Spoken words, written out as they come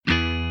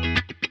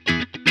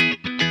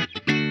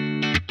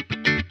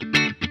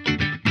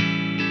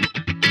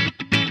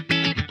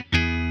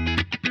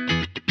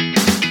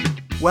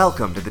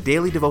Welcome to the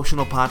daily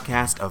devotional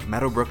podcast of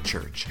Meadowbrook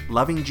Church,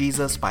 loving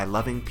Jesus by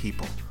loving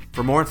people.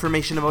 For more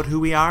information about who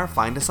we are,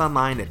 find us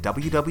online at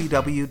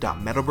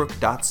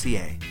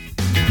www.meadowbrook.ca.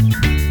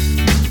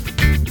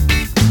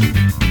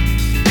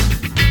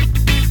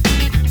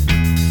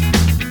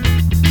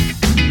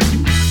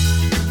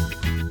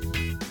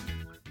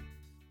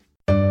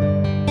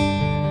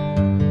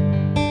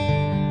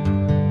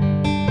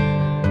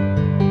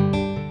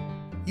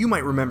 You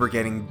might remember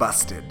getting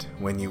busted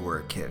when you were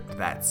a kid.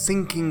 That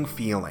sinking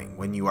feeling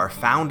when you are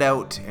found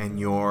out and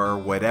your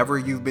whatever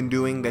you've been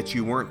doing that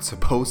you weren't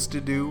supposed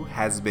to do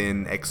has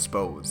been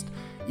exposed.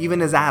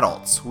 Even as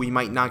adults, we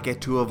might not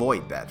get to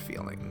avoid that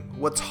feeling.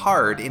 What's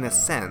hard, in a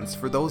sense,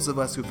 for those of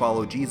us who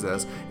follow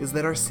Jesus is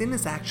that our sin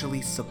is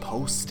actually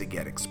supposed to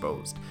get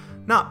exposed.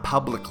 Not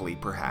publicly,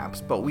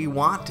 perhaps, but we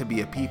want to be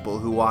a people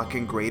who walk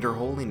in greater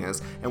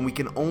holiness, and we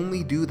can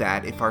only do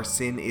that if our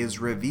sin is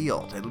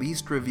revealed, at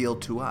least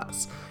revealed to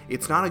us.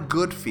 It's not a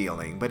good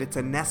feeling, but it's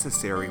a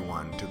necessary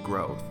one to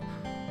growth.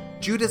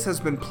 Judas has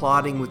been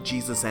plotting with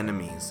Jesus'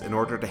 enemies in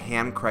order to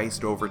hand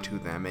Christ over to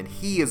them, and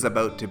he is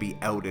about to be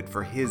outed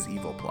for his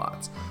evil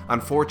plots.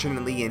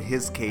 Unfortunately, in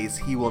his case,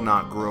 he will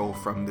not grow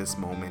from this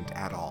moment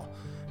at all.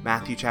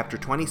 Matthew chapter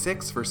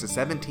 26, verses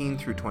 17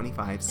 through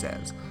 25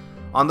 says,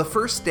 "On the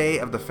first day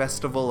of the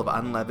festival of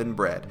unleavened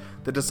bread,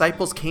 the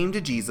disciples came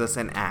to Jesus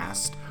and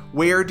asked,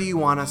 'Where do you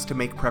want us to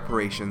make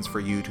preparations for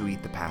you to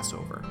eat the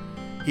Passover?'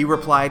 He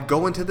replied,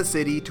 'Go into the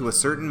city to a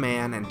certain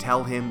man and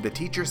tell him, the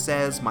teacher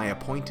says, my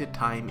appointed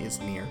time is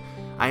near.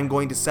 I am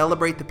going to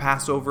celebrate the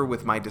Passover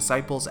with my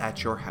disciples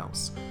at your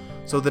house.'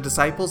 So the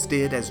disciples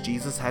did as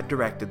Jesus had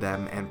directed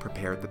them and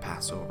prepared the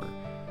Passover.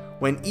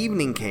 When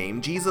evening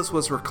came, Jesus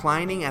was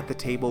reclining at the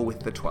table with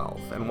the 12,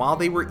 and while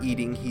they were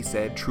eating, he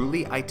said,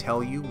 'Truly I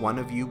tell you, one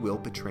of you will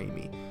betray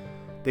me.'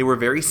 They were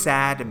very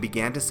sad and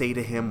began to say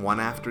to him one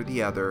after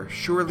the other,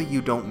 'Surely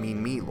you don't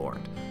mean me,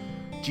 Lord.'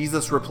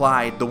 Jesus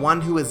replied, 'The one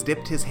who has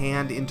dipped his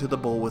hand into the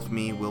bowl with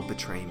me will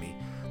betray me.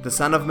 The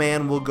Son of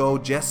Man will go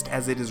just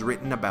as it is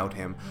written about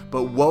him,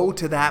 but woe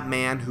to that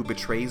man who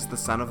betrays the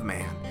Son of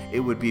Man. It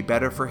would be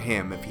better for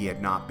him if he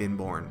had not been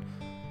born.'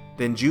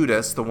 Then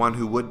Judas, the one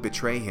who would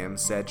betray him,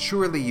 said,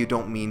 'Surely you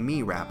don't mean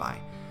me, Rabbi.'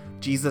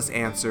 Jesus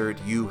answered,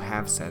 'You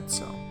have said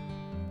so.'"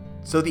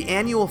 So the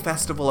annual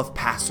festival of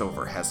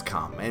Passover has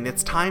come, and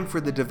it's time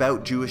for the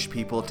devout Jewish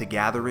people to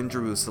gather in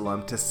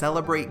Jerusalem to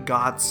celebrate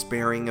God's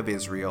sparing of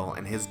Israel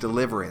and his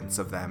deliverance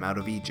of them out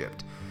of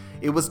Egypt.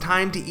 It was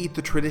time to eat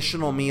the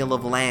traditional meal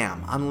of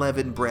lamb,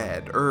 unleavened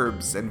bread,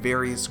 herbs, and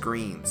various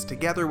greens,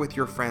 together with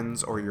your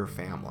friends or your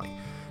family.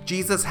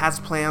 Jesus has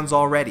plans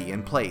already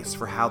in place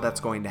for how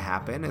that's going to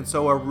happen, and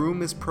so a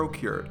room is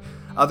procured.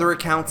 Other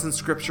accounts in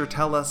Scripture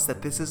tell us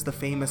that this is the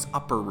famous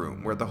upper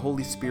room where the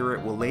Holy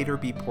Spirit will later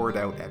be poured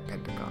out at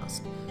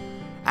Pentecost.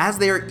 As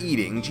they are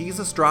eating,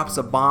 Jesus drops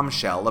a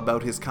bombshell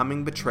about his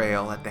coming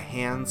betrayal at the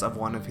hands of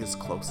one of his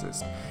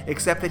closest,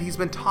 except that he's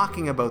been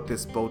talking about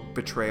this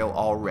betrayal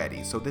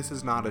already, so this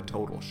is not a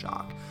total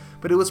shock.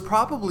 But it was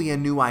probably a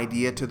new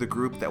idea to the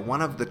group that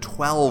one of the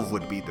 12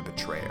 would be the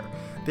betrayer.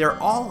 They're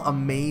all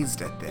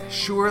amazed at this.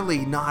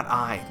 "Surely not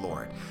I,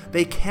 Lord."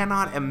 They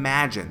cannot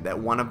imagine that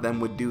one of them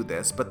would do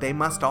this, but they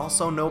must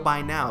also know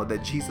by now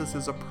that Jesus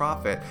is a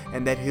prophet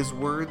and that his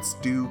words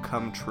do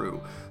come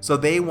true. So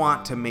they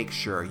want to make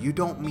sure, "You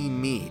don't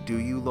mean me, do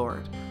you,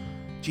 Lord?"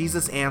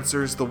 Jesus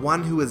answers, "The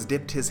one who has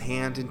dipped his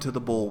hand into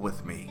the bowl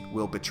with me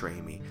will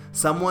betray me."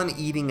 Someone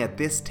eating at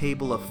this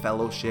table of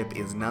fellowship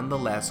is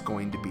nonetheless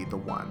going to be the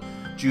one.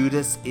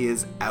 Judas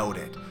is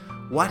outed.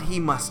 What he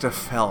must have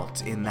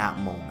felt in that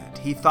moment.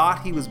 He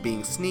thought he was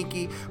being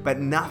sneaky, but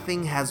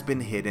nothing has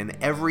been hidden.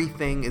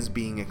 Everything is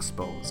being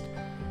exposed.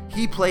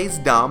 He plays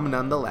dumb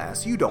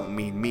nonetheless. "You don't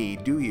mean me,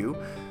 do you?"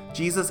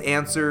 Jesus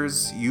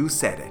answers, "You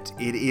said it.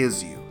 It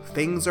is you."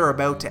 Things are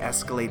about to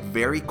escalate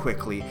very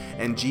quickly,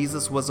 and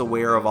Jesus was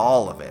aware of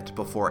all of it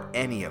before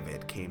any of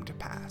it came to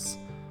pass.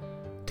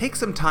 Take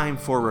some time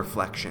for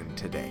reflection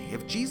today.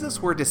 If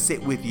Jesus were to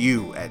sit with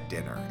you at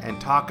dinner and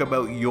talk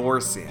about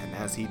your sin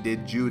as he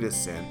did Judas'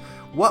 sin,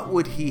 what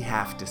would he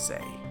have to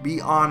say? Be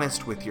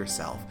honest with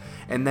yourself,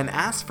 and then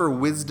ask for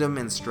wisdom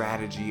and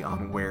strategy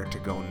on where to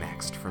go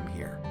next from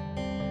here.